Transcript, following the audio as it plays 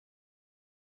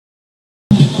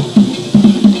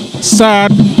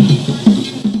sad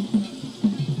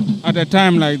at a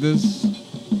time like this,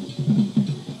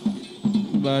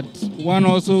 but one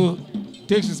also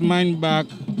takes his mind back,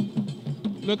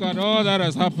 look at all that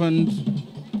has happened,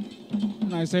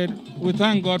 and I said, we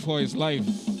thank God for his life.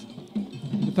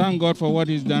 We thank God for what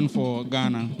he's done for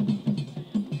Ghana.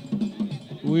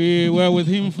 We were with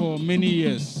him for many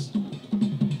years.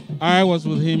 I was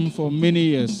with him for many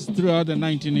years, throughout the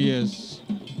 19 years.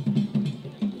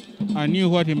 I knew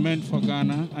what he meant for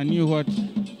Ghana. I knew what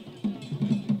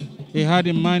he had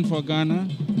in mind for Ghana.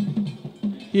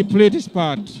 He played his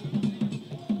part.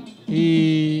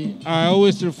 I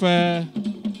always refer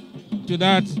to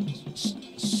that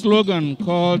slogan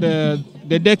called the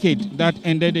decade that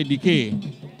ended the decay.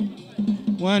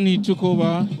 When he took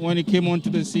over, when he came onto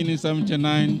the scene in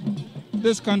 1979,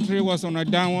 this country was on a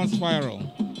downward spiral.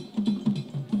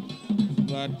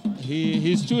 But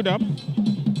he stood up,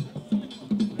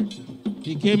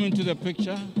 he came into the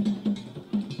picture,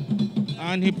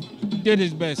 and he did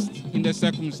his best in the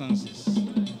circumstances.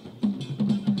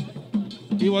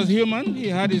 He was human, he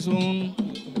had his own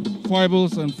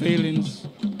foibles and failings,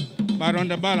 but on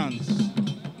the balance,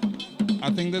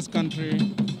 I think this country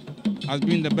has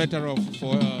been the better off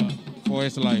for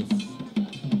his life.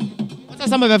 What are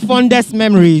some of the fondest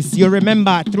memories you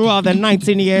remember throughout the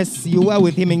 19 years you were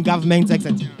with him in government,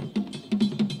 etc.?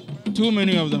 Too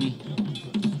many of them.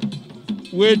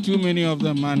 Way too many of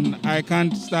them, and I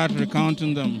can't start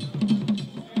recounting them.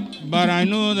 But I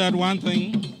know that one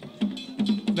thing,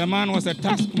 the man was a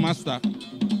taskmaster.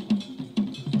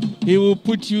 He will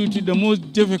put you to the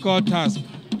most difficult task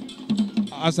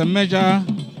as a measure,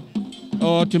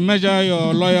 or to measure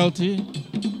your loyalty,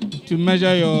 to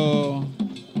measure your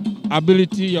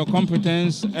ability, your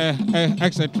competence,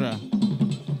 etc.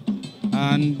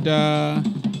 And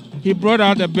he brought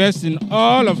out the best in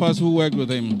all of us who worked with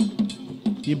him.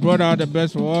 He brought out the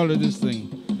best for all of this thing.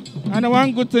 And the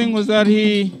one good thing was that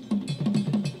he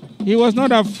was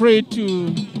not afraid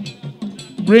to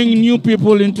bring new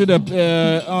people into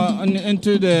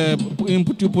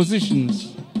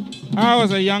positions. I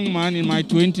was a young man in my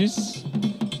 20s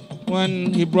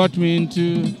when he brought me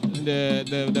into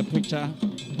the picture.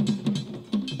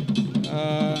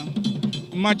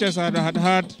 Much as I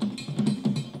had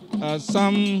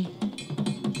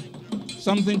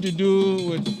something to do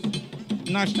with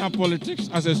national politics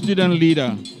as a student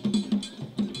leader,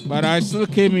 but I still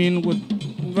came in with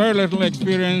very little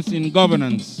experience in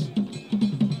governance.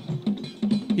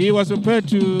 He was prepared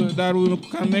that we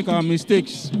can make our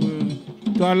mistakes,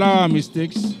 to allow our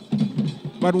mistakes.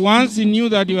 But once he knew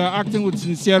that you were acting with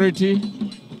sincerity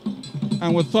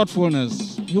and with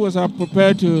thoughtfulness, he was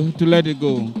prepared to let it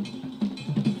go.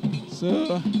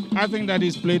 So I think that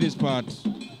he's played his part.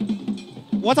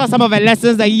 What are some of the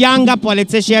lessons the younger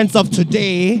politicians of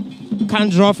today can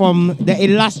draw from the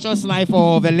illustrious life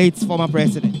of the late former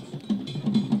president?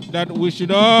 That we should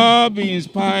all be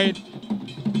inspired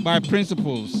by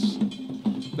principles.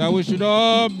 That we should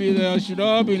all be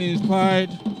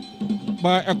inspired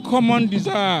by a common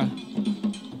desire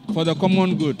for the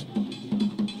common good.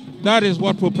 That is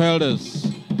what propelled us.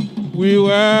 We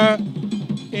were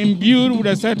imbued with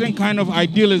a certain kind of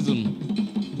idealism.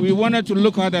 We wanted to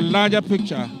look at the larger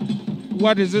picture.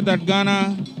 What is it that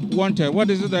Ghana wanted? What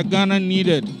is it that Ghana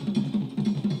needed?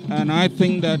 And I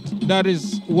think that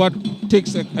is what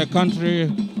takes a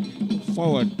country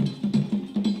forward.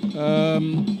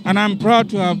 And I'm proud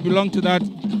to have belonged to that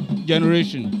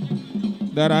generation.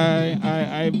 That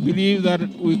I believe that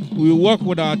we work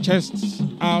with our chests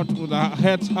out, with our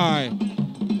heads high,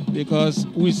 because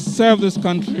we serve this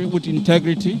country with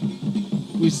integrity.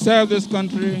 We serve this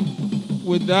country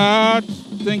without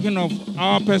thinking of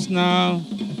our personal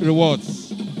rewards.